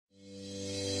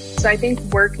So I think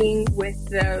working with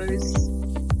those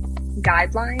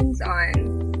guidelines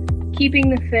on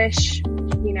keeping the fish,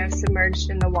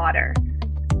 submerged in the water,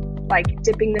 like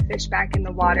dipping the fish back in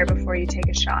the water before you take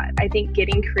a shot. I think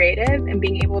getting creative and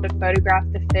being able to photograph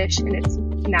the fish in its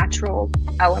natural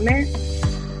element,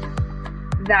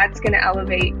 that's going to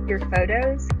elevate your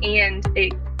photos, and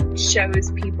it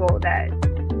shows people that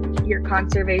you're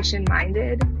conservation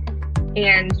minded.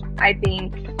 And I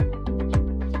think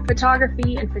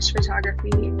photography and fish photography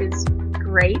is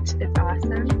great. It's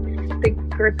awesome. The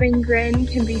grip and grin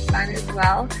can be fun as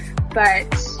well, but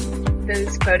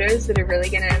those photos that are really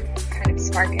going to kind of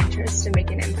spark interest and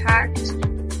make an impact,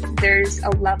 there's a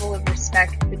level of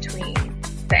respect between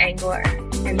the angler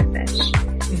and the fish.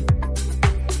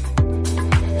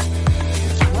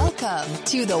 Welcome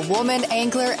to the Woman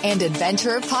Angler and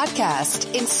Adventurer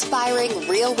podcast, inspiring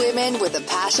real women with a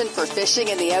passion for fishing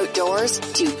in the outdoors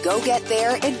to go get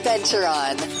their adventure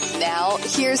on. Now,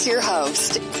 here's your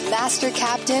host, Master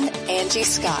Captain Angie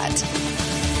Scott.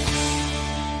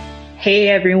 Hey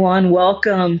everyone,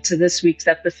 welcome to this week's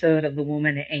episode of the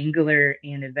Woman Angler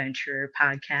and Adventurer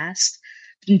podcast.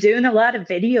 Been doing a lot of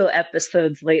video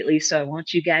episodes lately, so I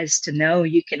want you guys to know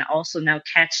you can also now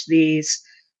catch these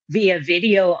via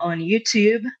video on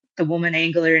YouTube, the Woman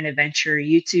Angler and Adventurer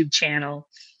YouTube channel.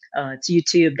 It's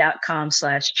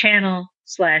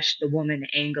youtube.com/channel/the Woman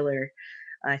Angler.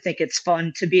 I think it's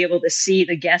fun to be able to see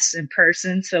the guests in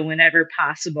person, so whenever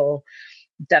possible,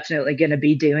 definitely going to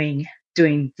be doing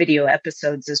video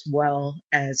episodes as well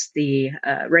as the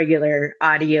regular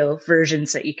audio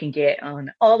versions that you can get on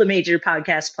all the major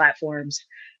podcast platforms,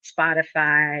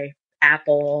 Spotify,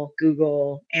 Apple,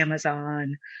 Google,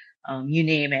 Amazon, you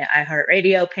name it,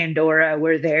 iHeartRadio, Pandora,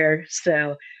 we're there.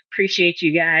 So appreciate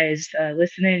you guys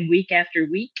listening week after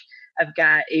week. I've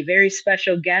got a very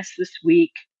special guest this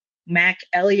week, Mac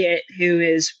Elliott, who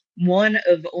is one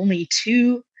of only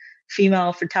two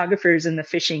female photographers in the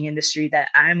fishing industry that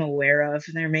I'm aware of.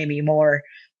 There may be more,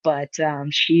 but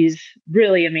she's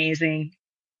really amazing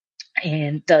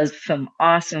and does some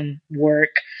awesome work.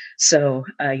 So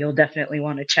you'll definitely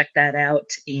want to check that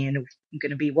out. And I'm going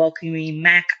to be welcoming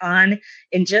Mac on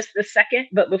in just a second.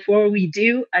 But before we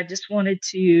do, I just wanted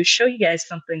to show you guys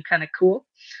something kind of cool.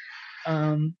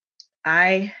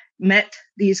 I met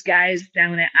these guys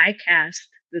down at ICAST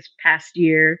this past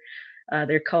year.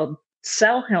 They're called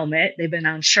Cell Helmet. They've been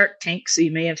on Shark Tank, so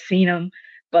you may have seen them,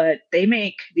 but they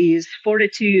make these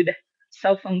Fortitude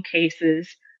cell phone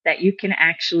cases that you can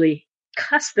actually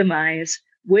customize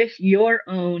with your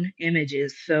own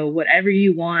images. So whatever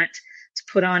you want to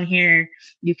put on here,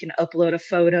 you can upload a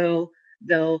photo.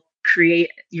 They'll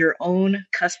create your own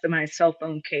customized cell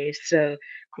phone case. So of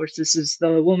course, this is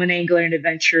the Woman Angler and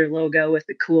Adventure logo with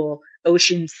the cool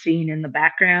ocean scene in the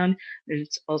background.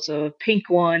 There's also a pink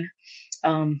one.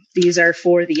 These are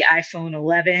for the iPhone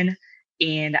 11,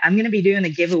 and I'm going to be doing a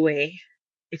giveaway.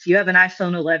 If you have an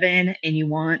iPhone 11 and you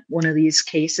want one of these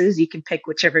cases, you can pick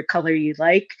whichever color you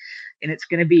like, and it's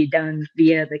going to be done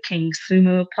via the King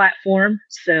Sumo platform.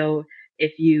 So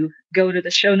if you go to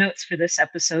the show notes for this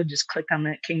episode, just click on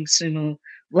that King Sumo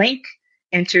link,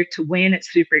 enter to win.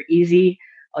 It's super easy.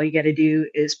 All you got to do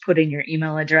is put in your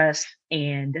email address,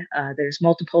 and there's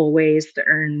multiple ways to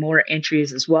earn more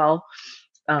entries as well.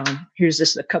 Here's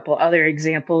just a couple other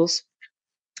examples.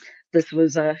 This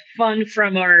was fun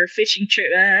from our fishing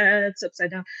trip. It's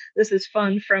upside down. This is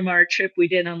fun from our trip we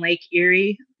did on Lake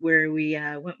Erie, where we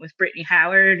went with Brittany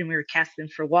Howard and we were casting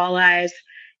for walleyes.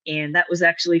 And that was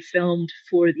actually filmed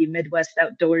for the Midwest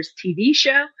Outdoors TV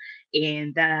show.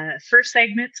 And first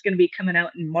segment's going to be coming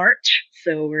out in March.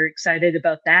 So we're excited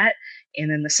about that.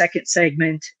 And then the second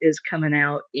segment is coming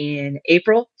out in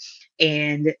April.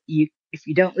 And if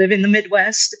you don't live in the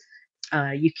Midwest,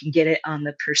 you can get it on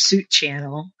the Pursuit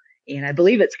channel. And I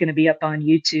believe it's going to be up on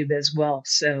YouTube as well.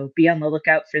 So be on the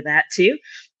lookout for that too.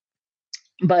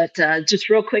 But just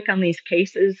real quick on these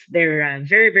cases, they're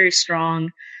very, very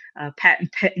strong, patent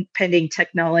pending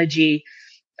technology,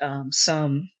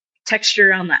 some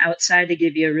texture on the outside to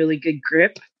give you a really good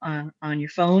grip on your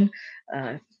phone,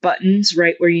 buttons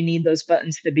right where you need those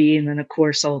buttons to be. And then, of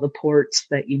course, all the ports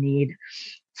that you need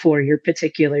for your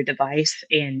particular device.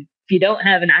 And if you don't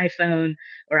have an iPhone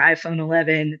or iPhone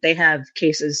 11, they have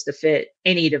cases to fit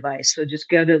any device. So just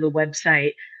go to the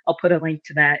website. I'll put a link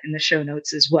to that in the show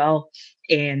notes as well.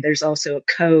 And there's also a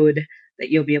code that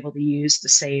you'll be able to use to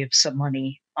save some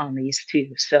money on these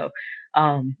too. So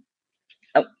a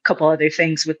couple other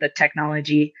things with the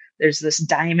technology. There's this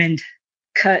diamond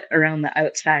cut around the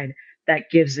outside that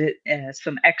gives it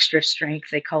some extra strength.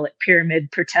 They call it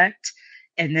Pyramid Protect.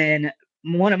 And then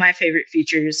one of my favorite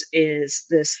features is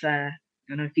this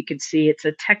don't know if you can see, it's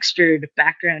a textured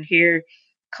background here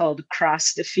called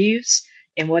cross diffuse.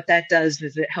 And what that does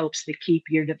is it helps to keep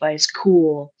your device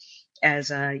cool as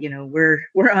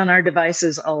we're on our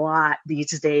devices a lot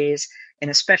these days, and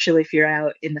especially if you're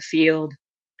out in the field,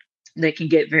 they can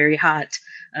get very hot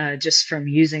just from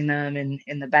using them,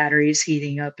 and the batteries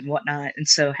heating up and whatnot. And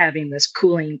so having this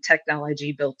cooling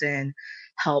technology built in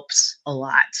helps a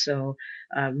lot. So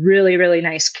really, really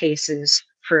nice cases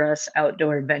for us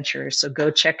outdoor adventurers. So go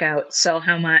check out Cell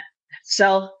Helmet.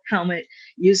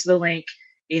 Use the link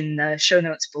in the show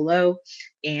notes below.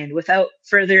 And without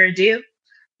further ado,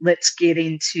 let's get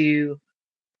into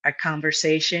our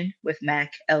conversation with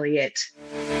Mac Elliott.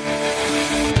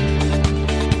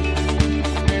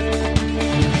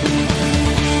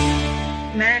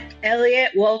 Mac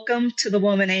Elliott, welcome to the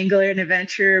Woman Angler and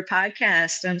Adventurer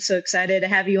podcast. I'm so excited to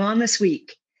have you on this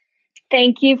week.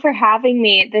 Thank you for having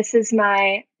me. This is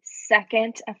my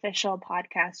second official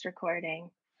podcast recording.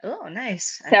 Oh,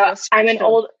 nice. So I'm an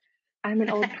old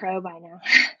pro by now.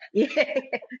 Yeah,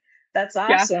 that's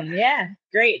awesome. Yeah,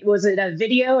 great. Was it a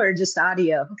video or just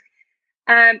audio?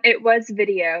 It was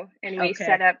video, and we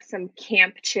set up some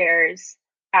camp chairs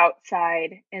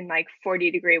outside in like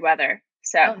 40-degree weather.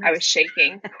 So nice. I was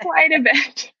shaking quite a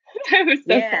bit. It was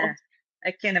so cool.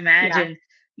 I can imagine. Yeah.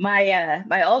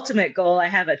 My ultimate goal, I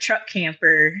have a truck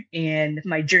camper, and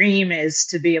my dream is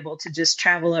to be able to just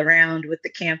travel around with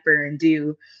the camper and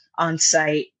do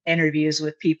on-site interviews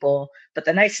with people. But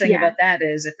the nice thing about that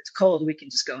is if it's cold, we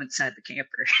can just go inside the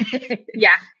camper.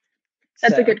 Yeah,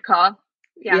 that's a good call.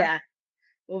 Yeah.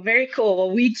 Well, very cool.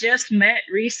 Well, we just met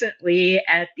recently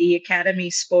at the Academy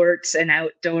Sports and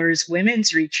Outdoors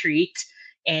Women's Retreat,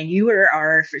 and you were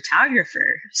our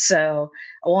photographer. So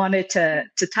I wanted to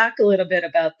talk a little bit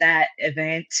about that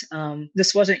event.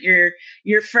 This wasn't your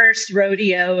first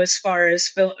rodeo as far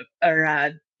as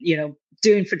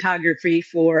doing photography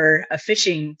for a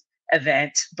fishing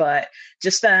event, but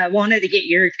just wanted to get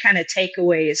your kind of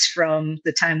takeaways from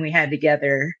the time we had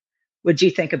together. What'd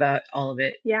you think about all of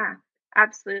it? Yeah,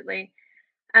 absolutely.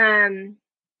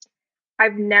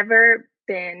 I've never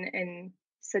been in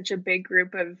such a big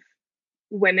group of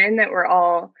women that were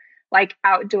all like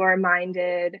outdoor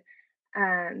minded,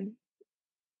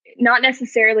 not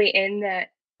necessarily in the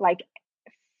like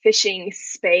fishing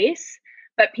space,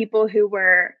 but people who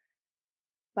were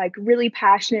like really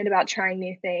passionate about trying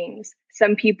new things.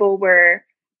 Some people were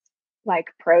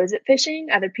like pros at fishing.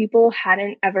 Other people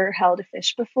hadn't ever held a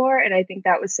fish before. And I think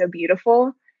that was so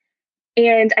beautiful.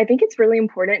 And I think it's really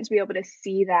important to be able to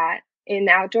see that in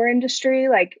the outdoor industry,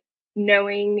 like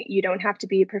knowing you don't have to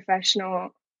be a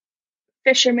professional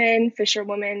fisherman,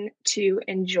 fisherwoman to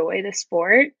enjoy the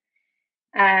sport,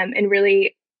 and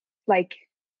really like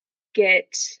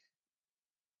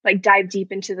dive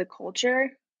deep into the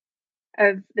culture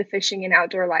of the fishing and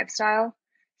outdoor lifestyle.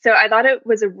 So I thought it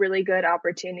was a really good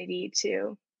opportunity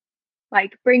to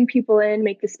like bring people in,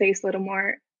 make the space a little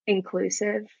more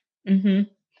inclusive. Mm-hmm.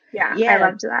 Yeah, I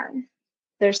loved that.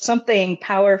 There's something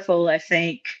powerful, I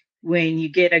think, when you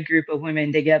get a group of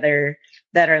women together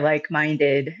that are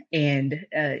like-minded and,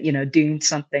 doing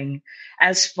something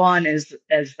as fun as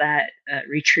that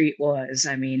retreat was.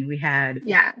 I mean, we had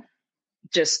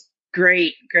just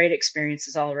great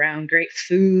experiences all around, great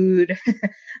food.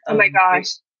 Oh my gosh.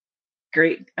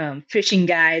 Great fishing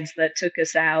guides that took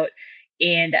us out.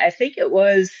 And I think it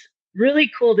was really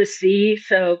cool to see.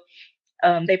 So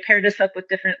they paired us up with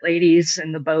different ladies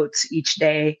in the boats each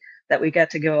day that we got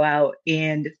to go out.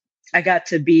 And I got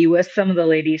to be with some of the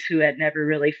ladies who had never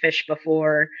really fished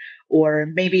before, or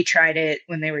maybe tried it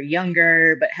when they were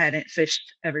younger, but hadn't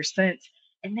fished ever since.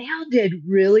 And they all did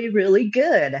really, really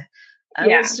good. I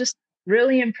was just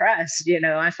really impressed.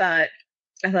 I thought,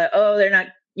 oh, they're not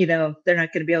going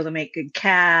to be able to make good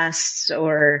casts,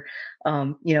 or,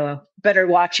 better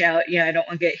watch out. I don't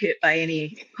want to get hit by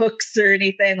any hooks or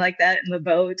anything like that in the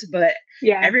boat, but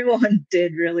everyone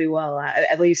did really well,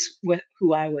 at least with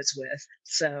who I was with.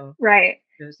 So, right.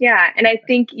 And I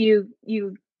think you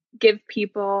give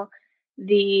people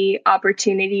the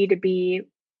opportunity to be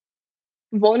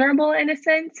vulnerable in a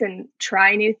sense and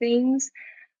try new things.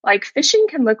 Like fishing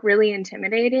can look really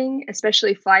intimidating,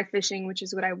 especially fly fishing, which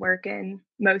is what I work in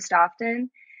most often.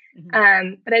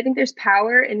 Mm-hmm. But I think there's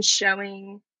power in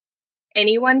showing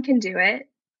anyone can do it.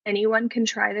 Anyone can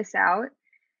try this out,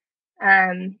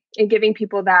 and giving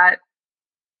people that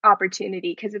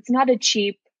opportunity, because it's not a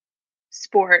cheap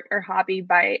sport or hobby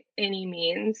by any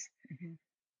means. Mm-hmm.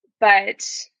 But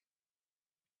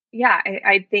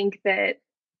I think that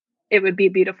it would be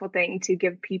a beautiful thing to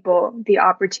give people the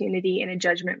opportunity in a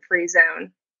judgment-free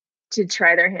zone to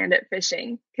try their hand at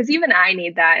fishing. Because even I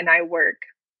need that, and I work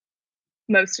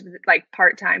most of the, like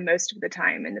part-time most of the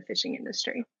time in the fishing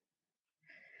industry.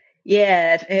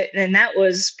 Yeah, and that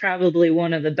was probably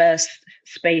one of the best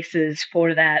spaces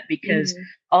for that, because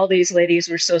all these ladies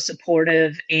were so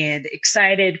supportive and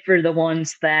excited for the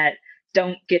ones that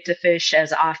don't get to fish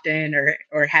as often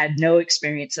or had no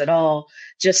experience at all,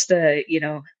 just to,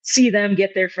 see them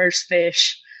get their first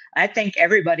fish. I think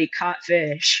everybody caught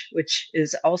fish, which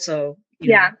is also,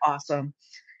 awesome.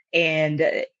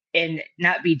 And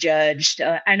not be judged.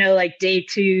 I know like day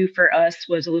 2 for us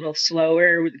was a little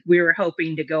slower. We were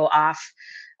hoping to go off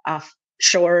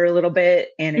shore a little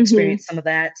bit and experience some of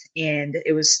that. And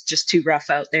it was just too rough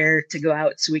out there to go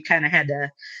out. So we kind of had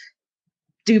to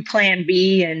do plan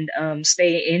B and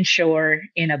stay inshore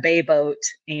in a bay boat.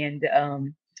 And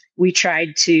we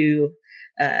tried to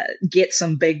get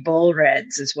some big bull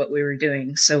reds is what we were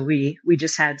doing. So we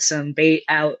just had some bait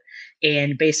out,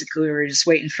 and basically we were just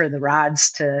waiting for the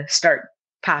rods to start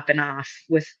popping off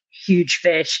with huge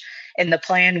fish. And the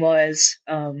plan was,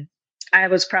 I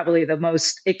was probably the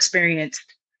most experienced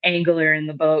angler in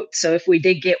the boat. So if we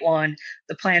did get one,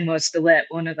 the plan was to let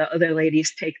one of the other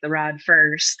ladies take the rod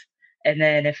first. And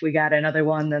then if we got another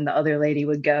one, then the other lady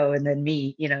would go, and then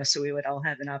me, so we would all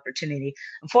have an opportunity.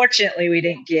 Unfortunately, we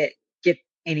didn't get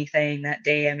anything that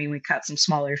day. I mean, we caught some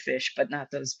smaller fish, but not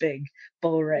those big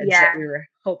bull reds that we were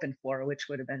hoping for, which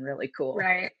would have been really cool.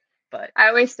 Right. But I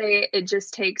always say it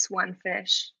just takes one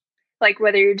fish. Like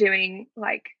whether you're doing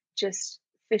like just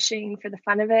fishing for the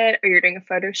fun of it, or you're doing a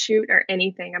photo shoot or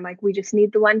anything, I'm like, we just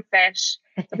need the one fish.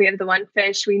 If we have the one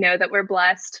fish, we know that we're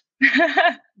blessed.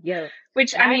 Yeah.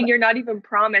 Which, I mean, you're not even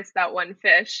promised that one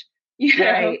fish.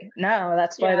 Right. No,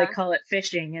 that's why they call it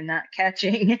fishing and not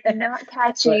catching. Not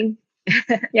catching.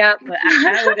 Yeah. But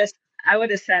I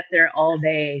would have sat there all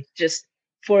day just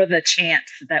for the chance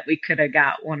that we could have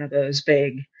got one of those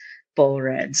big bull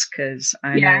reds, because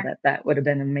I know that would have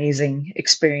been an amazing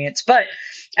experience. But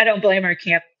I don't blame our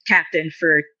captain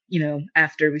for,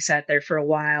 after we sat there for a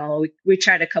while, we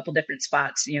tried a couple different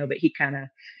spots, but he kind of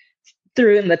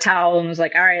threw in the towel and was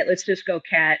like, all right, let's just go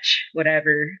catch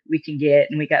whatever we can get.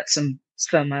 And we got some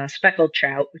speckled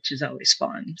trout, which is always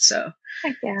fun. So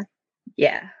heck yeah.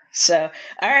 Yeah. So,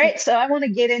 all right. So I want to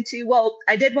get into, well,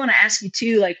 I did want to ask you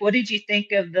too, like, what did you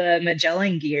think of the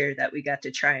Magellan gear that we got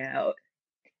to try out?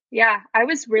 Yeah, I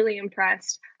was really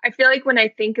impressed. I feel like when I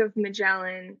think of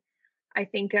Magellan, I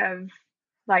think of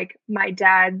like my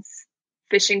dad's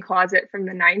fishing closet from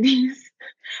the 90s.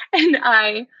 And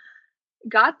I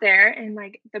got there and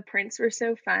like the prints were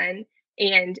so fun.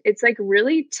 And it's like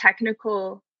really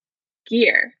technical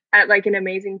gear at like an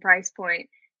amazing price point.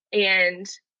 And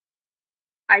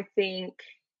I think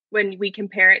when we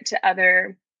compare it to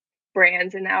other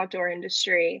brands in the outdoor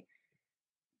industry,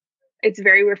 it's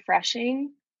very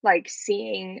refreshing, like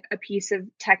seeing a piece of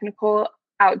technical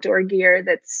outdoor gear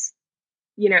that's,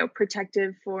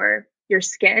 protective for your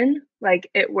skin. Like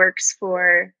it works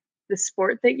for the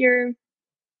sport that you're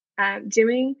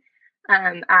doing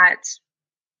at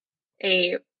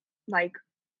a like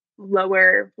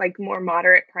lower, like more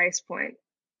moderate price point.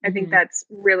 I think that's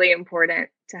really important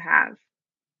to have.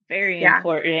 Very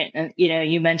important. And,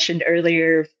 you mentioned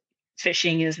earlier,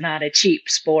 fishing is not a cheap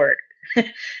sport.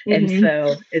 And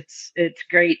so it's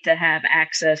great to have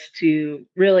access to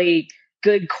really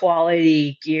good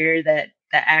quality gear that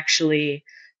actually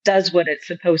does what it's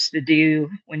supposed to do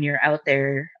when you're out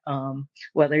there,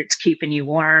 whether it's keeping you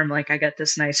warm. Like I got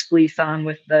this nice fleece on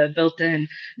with the built-in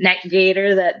neck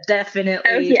gaiter that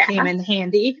definitely came in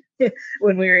handy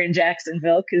when we were in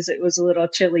Jacksonville, because it was a little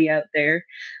chilly out there.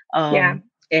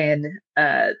 And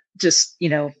just,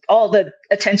 all the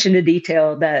attention to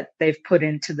detail that they've put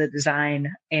into the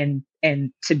design and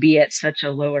to be at such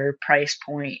a lower price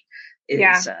point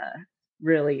is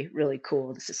really, really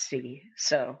cool to see.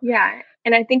 So, yeah.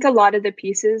 And I think a lot of the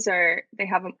pieces they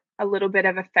have a little bit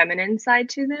of a feminine side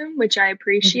to them, which I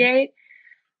appreciate.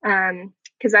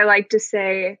 Because I like to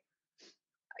say,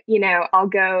 I'll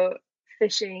go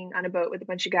fishing on a boat with a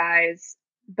bunch of guys,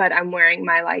 but I'm wearing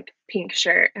my like pink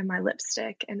shirt and my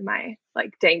lipstick and my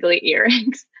like dangly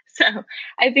earrings. So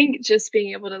I think just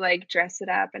being able to like dress it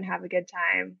up and have a good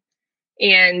time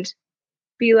and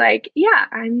be like, yeah,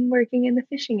 I'm working in the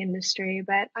fishing industry,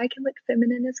 but I can look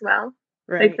feminine as well.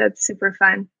 Right. Like that's super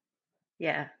fun.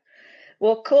 Yeah.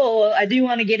 Well, cool. I do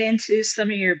want to get into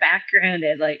some of your background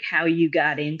and like how you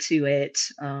got into it.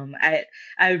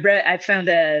 I found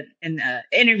an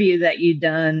interview that you'd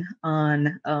done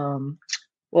on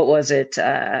what was it?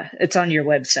 It's on your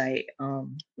website.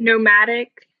 Nomadic.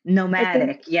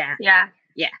 Yeah.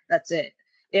 Yeah. That's it.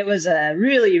 It was a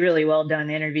really, really well done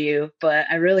interview, but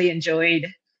I really enjoyed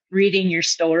reading your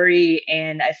story.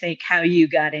 And I think how you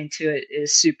got into it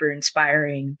is super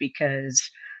inspiring because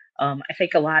I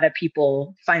think a lot of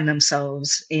people find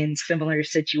themselves in similar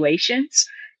situations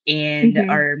and Hmm.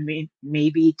 are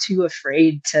maybe too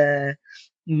afraid to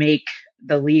make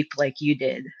the leap like you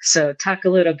did. So, talk a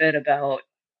little bit about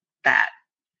that.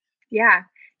 Yeah.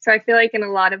 So I feel like in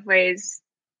a lot of ways,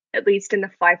 at least in the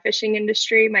fly fishing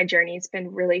industry, my journey's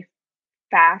been really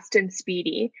fast and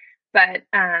speedy. But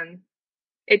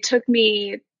it took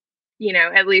me,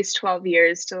 at least 12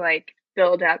 years to like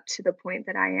build up to the point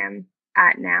that I am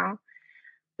at now.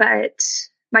 But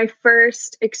my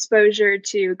first exposure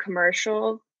to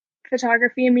commercial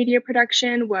photography and media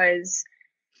production was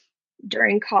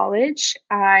during college.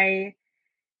 I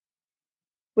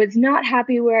was not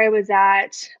happy where I was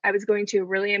at. I was going to a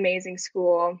really amazing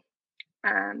school,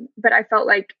 but I felt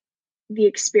like the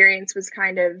experience was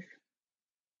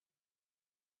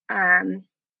um,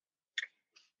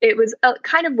 it was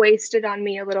kind of wasted on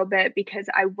me a little bit because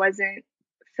I wasn't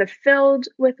fulfilled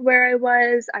with where I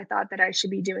was. I thought that I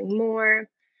should be doing more.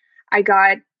 I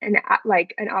got an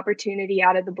opportunity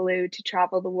out of the blue to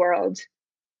travel the world,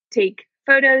 take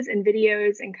photos and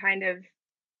videos, and kind of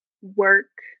work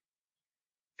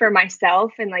for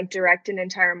myself and like direct an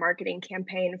entire marketing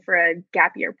campaign for a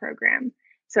gap year program.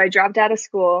 So I dropped out of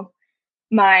school.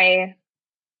 My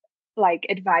like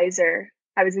advisor,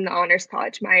 I was in the honors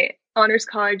college. My honors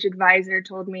college advisor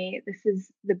told me, "This is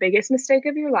the biggest mistake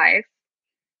of your life.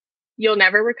 You'll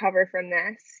never recover from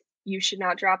this. You should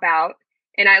not drop out."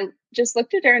 And I just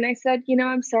looked at her and I said,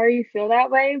 "I'm sorry you feel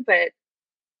that way, but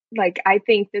like I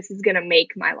think this is going to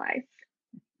make my life."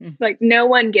 Mm. Like no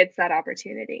one gets that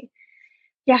opportunity.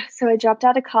 Yeah, so I dropped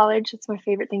out of college. It's my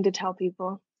favorite thing to tell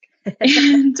people.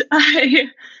 And I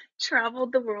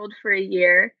traveled the world for a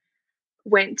year,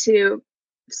 went to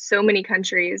so many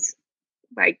countries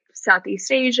like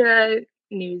Southeast Asia,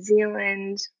 New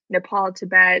Zealand, Nepal,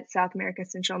 Tibet, South America,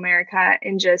 Central America,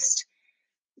 and just,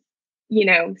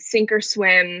 sink or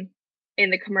swim in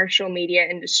the commercial media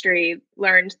industry,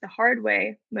 learned the hard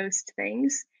way most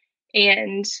things,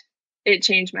 and it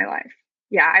changed my life.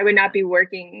 Yeah, I would not be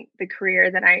working the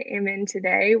career that I am in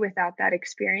today without that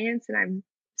experience, and I'm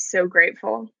so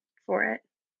grateful for it.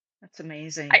 That's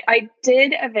amazing. I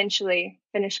did eventually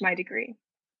finish my degree.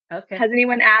 Okay. Has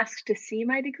anyone asked to see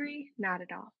my degree? Not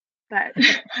at all. But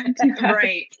I do have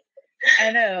Right.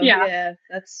 I know. Yeah. Yeah.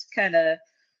 That's kind of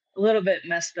a little bit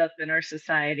messed up in our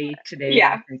society today, I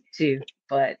Yeah. think, too.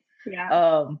 But Yeah.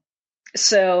 um,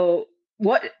 so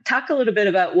talk a little bit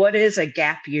about what is a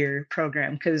gap year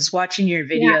program? Because watching your Yeah.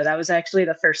 video, that was actually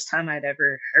the first time I'd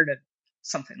ever heard of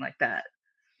something like that.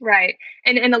 Right.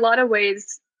 And in a lot of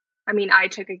ways, I mean, I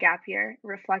took a gap year,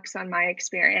 reflects on my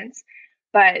experience,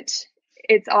 but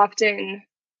it's often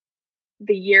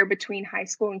the year between high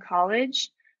school and college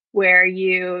where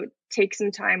you take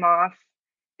some time off.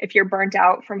 If you're burnt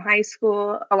out from high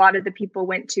school, a lot of the people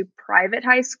went to private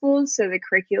high schools, so the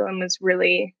curriculum was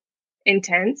really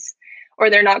intense, or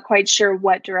they're not quite sure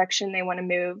what direction they want to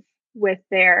move with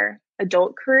their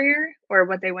adult career or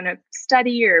what they want to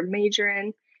study or major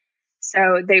in.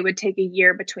 So they would take a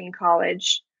year between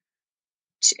college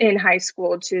in high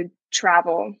school to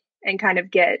travel and kind of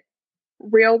get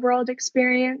real world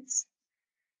experience.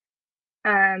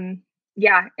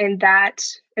 Yeah, and that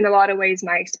in a lot of ways,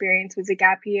 my experience was a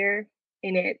gap year,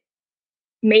 and it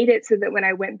made it so that when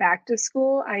I went back to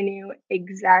school, I knew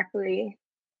exactly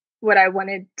what I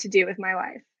wanted to do with my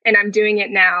life. And I'm doing it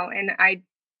now. And I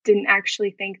didn't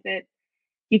actually think that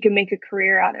you can make a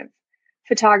career out of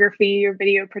photography or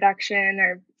video production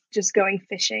or just going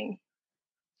fishing.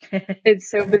 It's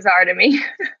so bizarre to me.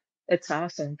 It's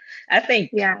awesome. I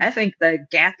think Yeah. I think the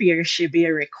gap year should be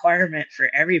a requirement for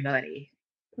everybody.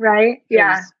 Right.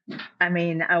 Yeah. Because I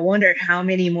mean, I wonder how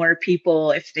many more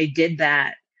people, if they did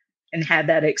that and had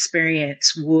that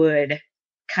experience, would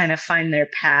kind of find their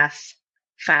path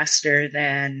faster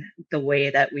than the way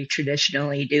that we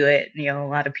traditionally do it. A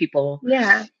lot of people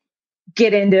Yeah.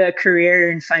 get into a career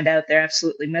and find out they're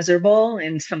absolutely miserable,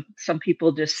 and some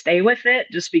people just stay with it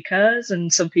just because,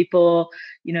 and some people,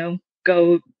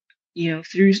 go,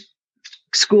 through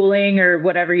schooling or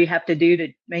whatever you have to do to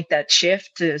make that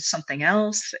shift to something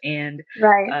else. And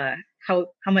Right. how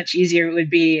much easier it would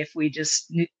be if we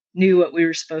just knew what we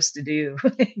were supposed to do.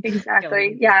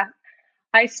 Exactly. Yeah.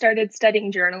 I started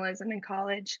studying journalism in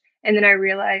college, and then I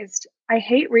realized I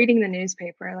hate reading the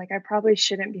newspaper. Like, I probably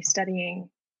shouldn't be studying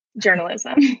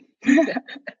journalism.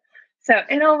 So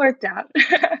it all worked out.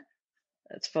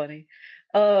 That's funny.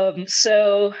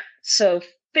 So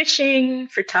fishing,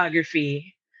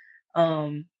 photography.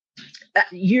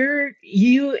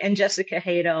 You and Jessica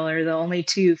Hadel are the only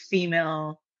two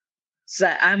female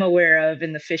that I'm aware of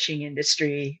in the fishing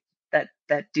industry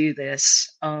that do this.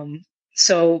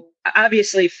 So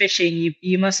obviously fishing,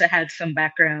 you must have had some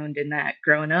background in that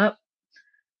growing up.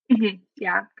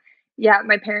 Yeah. Yeah.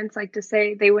 My parents like to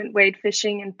say they went wade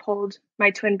fishing and pulled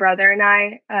my twin brother and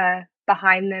I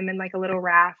behind them in like a little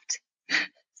raft.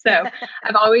 So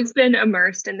I've always been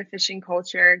immersed in the fishing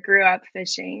culture, grew up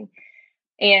fishing.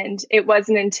 And it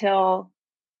wasn't until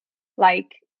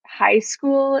like high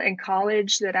school and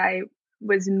college that I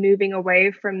was moving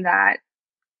away from that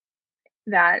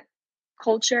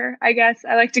culture, I guess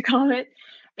I like to call it,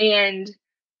 and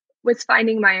was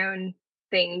finding my own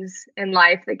things in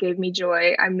life that gave me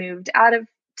joy. I moved out of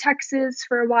Texas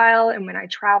for a while, and when I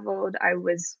traveled, I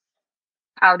was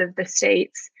out of the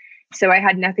States. So I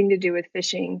had nothing to do with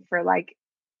fishing for like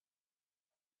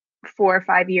 4 or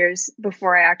 5 years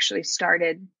before I actually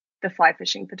started the fly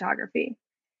fishing photography.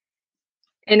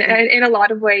 And in a lot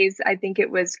of ways, I think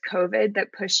it was COVID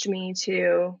that pushed me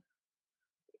to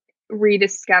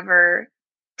rediscover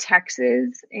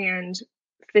Texas and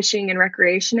fishing and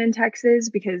recreation in Texas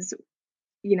because,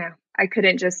 I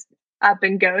couldn't just up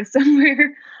and go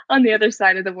somewhere on the other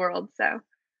side of the world. So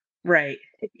Right.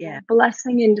 it's Yeah. a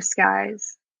blessing in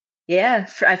disguise. Yeah.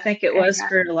 I think it was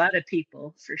for a lot of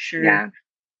people, for sure. Yeah.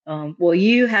 Well,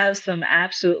 you have some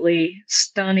absolutely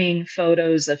stunning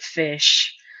photos of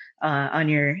fish in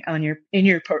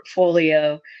your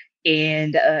portfolio,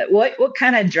 and what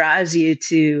kind of draws you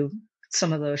to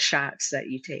some of those shots that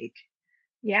you take?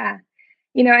 Yeah.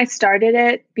 I started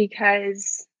it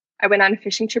because I went on a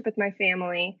fishing trip with my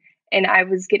family and I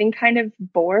was getting kind of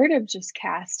bored of just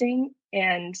casting,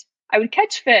 and I would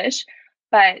catch fish,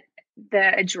 but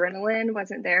the adrenaline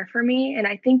wasn't there for me. And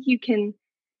I think you can't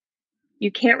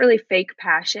really fake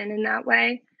passion in that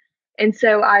way. And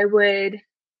so I would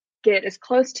get as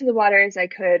close to the water as I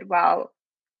could while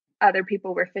other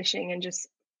people were fishing and just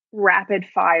rapid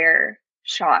fire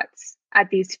shots at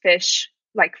these fish,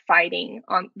 like fighting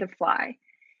on the fly,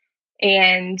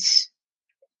 and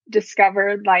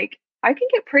discovered like I can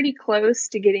get pretty close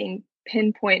to getting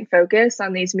pinpoint focus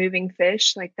on these moving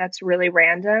fish. Like that's really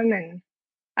random. And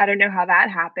I don't know how that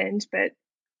happened, but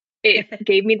it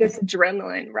gave me this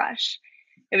adrenaline rush.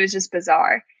 It was just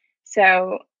bizarre.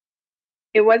 So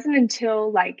it wasn't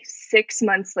until like 6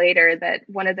 months later that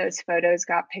one of those photos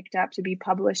got picked up to be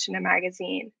published in a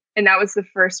magazine. And that was the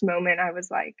first moment I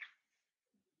was like,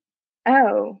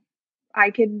 oh, I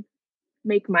could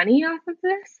make money off of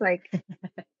this. Like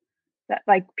that,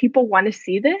 like people want to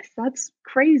see this. That's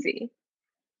crazy.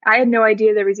 I had no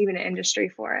idea there was even an industry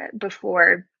for it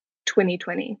before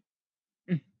 2020.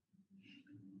 Yeah.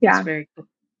 That's very cool.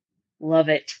 Love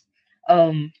it.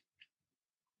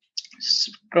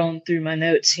 Scrolling through my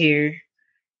notes here.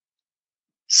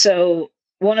 So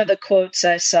one of the quotes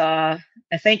I saw,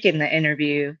 I think in the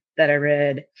interview that I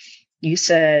read, you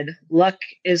said, luck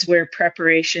is where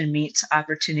preparation meets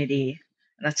opportunity.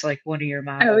 That's like one of your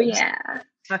mottos. Oh, yeah.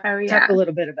 Talk a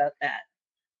little bit about that.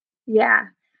 Yeah.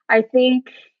 I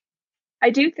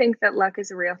do think that luck is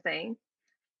a real thing.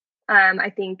 I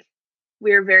think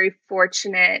we're very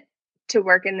fortunate to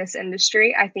work in this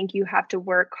industry. I think you have to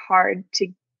work hard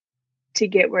to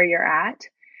get where you're at.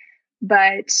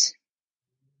 But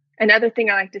another thing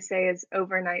I like to say is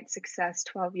overnight success,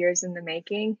 12 years in the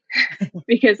making,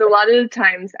 because a lot of the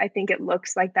times I think it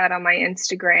looks like that on my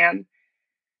Instagram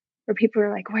where people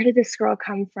are like, where did this girl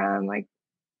come from? Like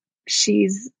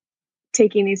she's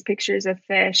taking these pictures of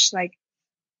fish, like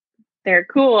they're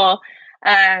cool.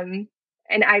 And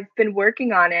I've been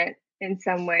working on it in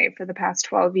some way for the past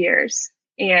 12 years.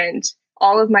 And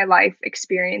all of my life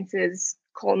experiences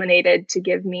culminated to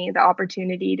give me the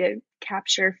opportunity to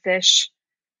capture fish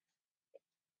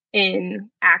in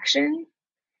action.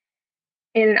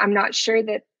 And I'm not sure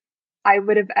that I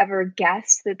would have ever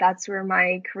guessed that that's where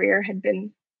my career had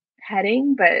been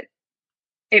heading, but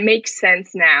it makes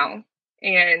sense now.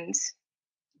 And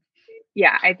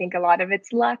yeah, I think a lot of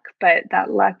it's luck, but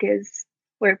that luck is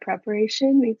where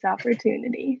preparation meets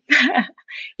opportunity.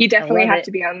 You definitely have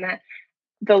to be on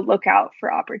the lookout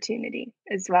for opportunity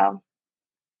as well.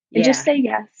 And just say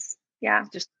yes. Yeah.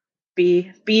 Just be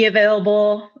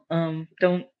available.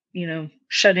 Don't,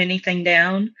 shut anything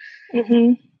down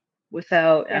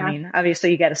without, I mean,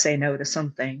 obviously you got to say no to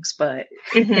some things, but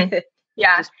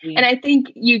yeah. And I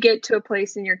think you get to a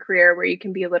place in your career where you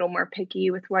can be a little more picky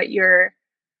with what you're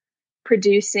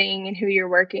producing and who you're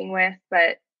working with.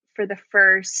 But for the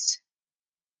first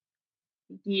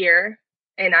year,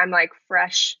 and I'm like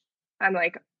fresh, I'm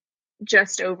like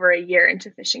just over a year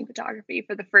into fishing photography.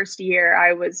 For the first year,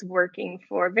 I was working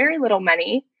for very little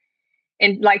money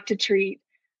and like to treat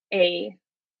a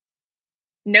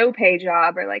no pay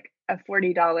job or like a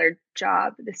 $40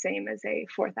 job the same as a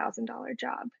 $4,000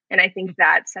 job. And I think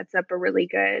that sets up a really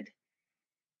good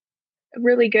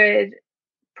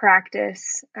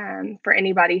practice for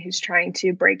anybody who's trying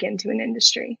to break into an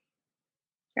industry.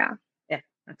 Yeah. Yeah,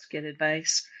 that's good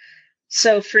advice.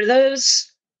 So for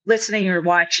those listening or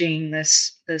watching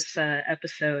this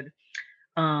episode,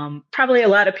 probably a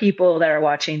lot of people that are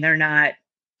watching, they're not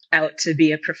out to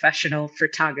be a professional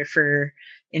photographer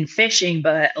in fishing,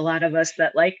 but a lot of us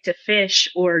that like to fish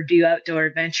or do outdoor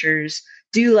adventures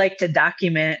do like to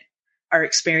document our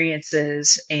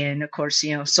experiences. And of course,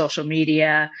 social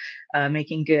media,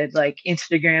 making good like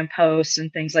Instagram posts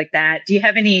and things like that. Do you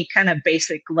have any kind of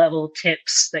basic level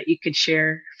tips that you could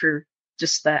share for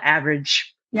just the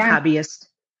average hobbyist?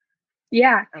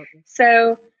 Yeah.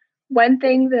 So one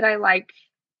thing that I like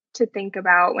to think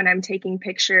about when I'm taking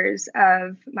pictures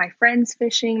of my friends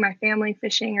fishing, my family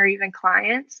fishing, or even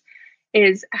clients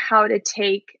is how to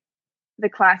take the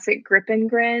classic grip and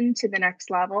grin to the next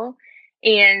level.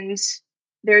 And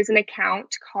there's an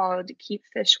account called Keep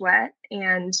Fish Wet,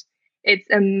 and it's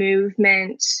a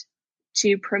movement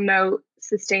to promote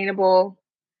sustainable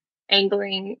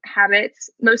angling habits,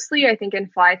 mostly I think in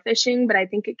fly fishing, but I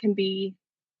think it can be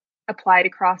applied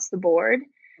across the board.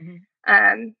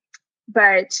 Mm-hmm.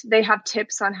 But they have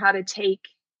tips on how to take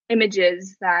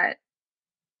images that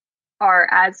are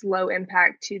as low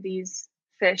impact to these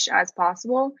fish as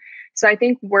possible. So I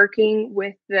think working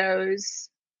with those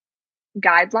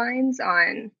guidelines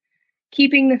on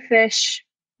keeping the fish,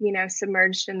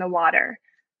 submerged in the water,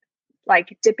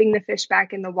 like dipping the fish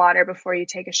back in the water before you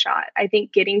take a shot. I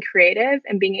think getting creative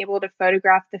and being able to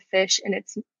photograph the fish in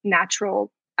its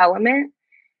natural element,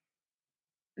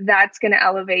 that's going to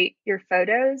elevate your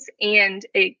photos, and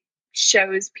it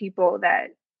shows people that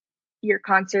you're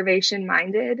conservation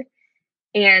minded.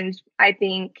 And I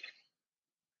think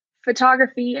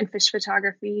photography and fish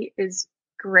photography is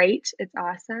great. It's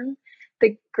awesome.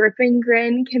 The grip and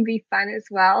grin can be fun as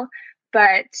well,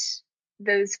 but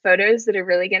those photos that are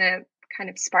really going to kind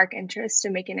of spark interest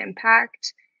and make an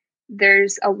impact,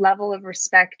 there's a level of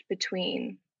respect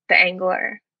between the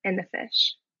angler and the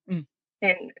fish. Mm.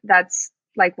 And that's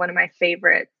like one of my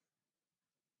favorite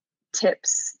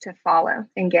tips to follow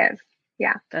and give.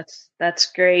 Yeah.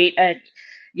 That's great.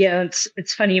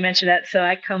 It's funny you mentioned that. So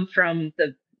I come from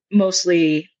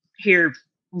mostly here,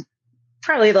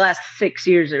 probably the last 6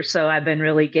 years or so, I've been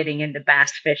really getting into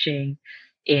bass fishing.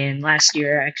 And last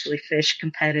year I actually fished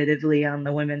competitively on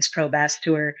the Women's Pro Bass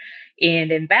Tour.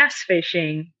 And in bass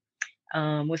fishing,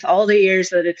 with all the years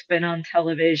that it's been on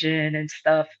television and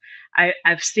stuff,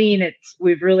 I've seen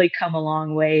we've really come a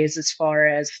long ways as far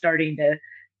as starting to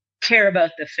care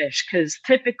about the fish, because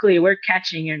typically we're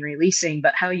catching and releasing,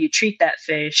 but how you treat that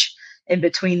fish in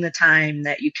between the time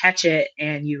that you catch it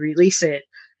and you release it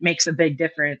makes a big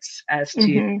difference as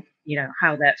to,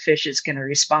 how that fish is going to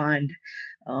respond,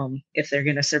 if they're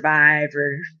going to survive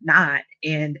or not.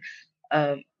 And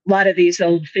a lot of these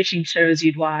old fishing shows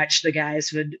you'd watch, the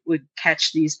guys would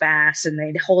catch these bass and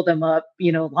they'd hold them up,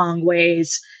 long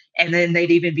ways, and then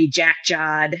they'd even be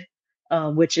jack-jawed,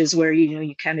 which is where,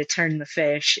 you kind of turn the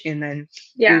fish. And then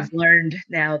we've learned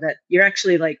now that you're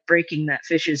actually like breaking that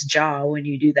fish's jaw when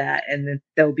you do that, and then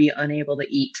they'll be unable to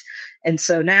eat. And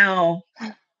so now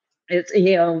it's,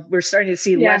 we're starting to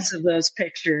see less of those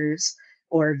pictures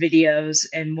or videos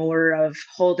and more of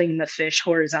holding the fish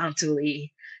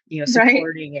horizontally,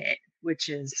 supporting it, which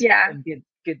is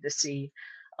good to see.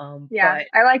 But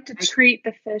I like to treat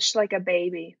the fish like a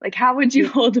baby. Like, how would you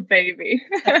hold a baby?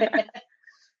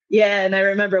 Yeah. And I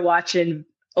remember watching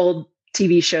old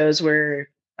TV shows where,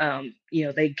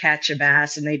 they'd catch a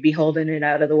bass and they'd be holding it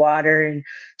out of the water and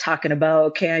talking about,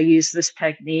 okay, I use this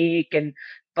technique and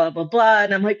blah, blah, blah.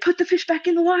 And I'm like, put the fish back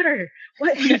in the water.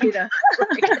 What?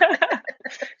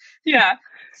 Yeah.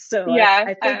 So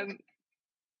I think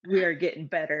we are getting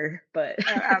better, but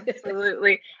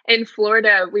absolutely. In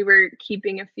Florida, we were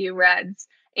keeping a few reds,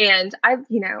 and I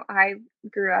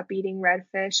grew up eating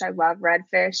redfish. I love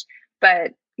redfish,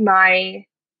 but my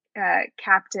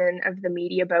captain of the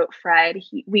media boat, Fred,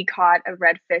 we caught a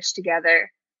redfish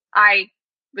together. I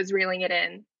was reeling it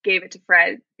in, gave it to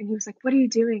Fred, and he was like, "What are you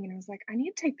doing?" And I was like, "I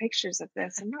need to take pictures of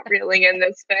this. I'm not reeling in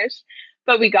this fish."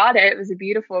 But we got it. It was a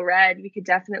beautiful red. We could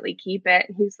definitely keep it.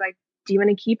 And he's like, "Do you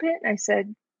want to keep it?" And I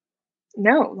said,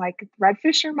 "No, like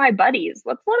redfish are my buddies.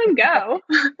 Let's let them go."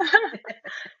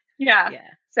 Yeah.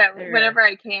 So whenever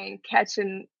I can, catch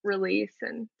and release.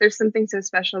 And there's something so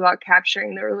special about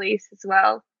capturing the release as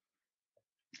well.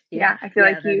 Yeah, I feel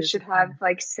like you that is should have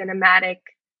like cinematic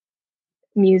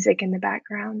music in the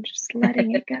background, just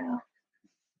letting it go.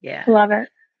 Yeah. Love it.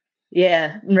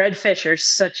 Yeah, redfish are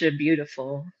such a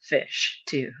beautiful fish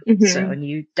too. So, and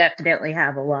you definitely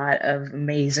have a lot of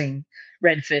amazing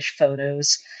redfish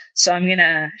photos. So I'm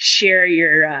gonna share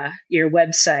your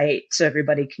website so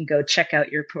everybody can go check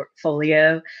out your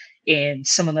portfolio and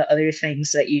some of the other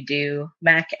things that you do.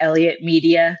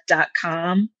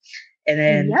 MacElliottMedia.com, and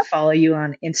then Yep. follow you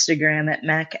on Instagram at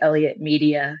Mac Elliott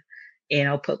Media, and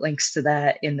I'll put links to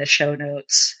that in the show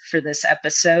notes for this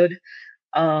episode.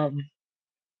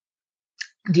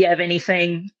 Do you have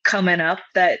anything coming up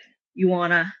that you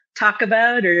want to talk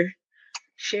about or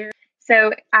share?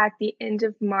 So at the end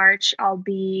of March, I'll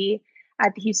be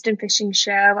at the Houston Fishing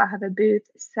Show. I'll have a booth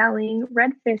selling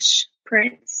redfish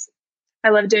prints. I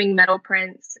love doing metal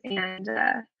prints and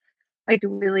like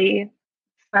really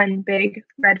fun, big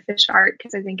redfish art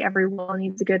because I think every wall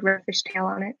needs a good redfish tail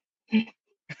on it.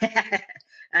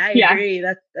 I agree.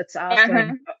 That's awesome.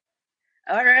 Uh-huh.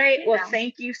 All right. Well,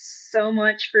 thank you so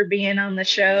much for being on the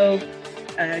show.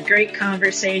 Great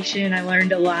conversation. I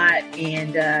learned a lot,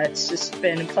 and it's just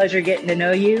been a pleasure getting to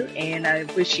know you. And I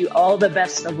wish you all the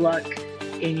best of luck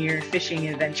in your fishing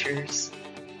adventures.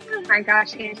 Oh my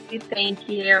gosh, Angie, thank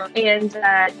you. And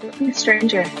don't be a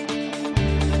stranger.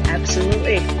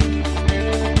 Absolutely.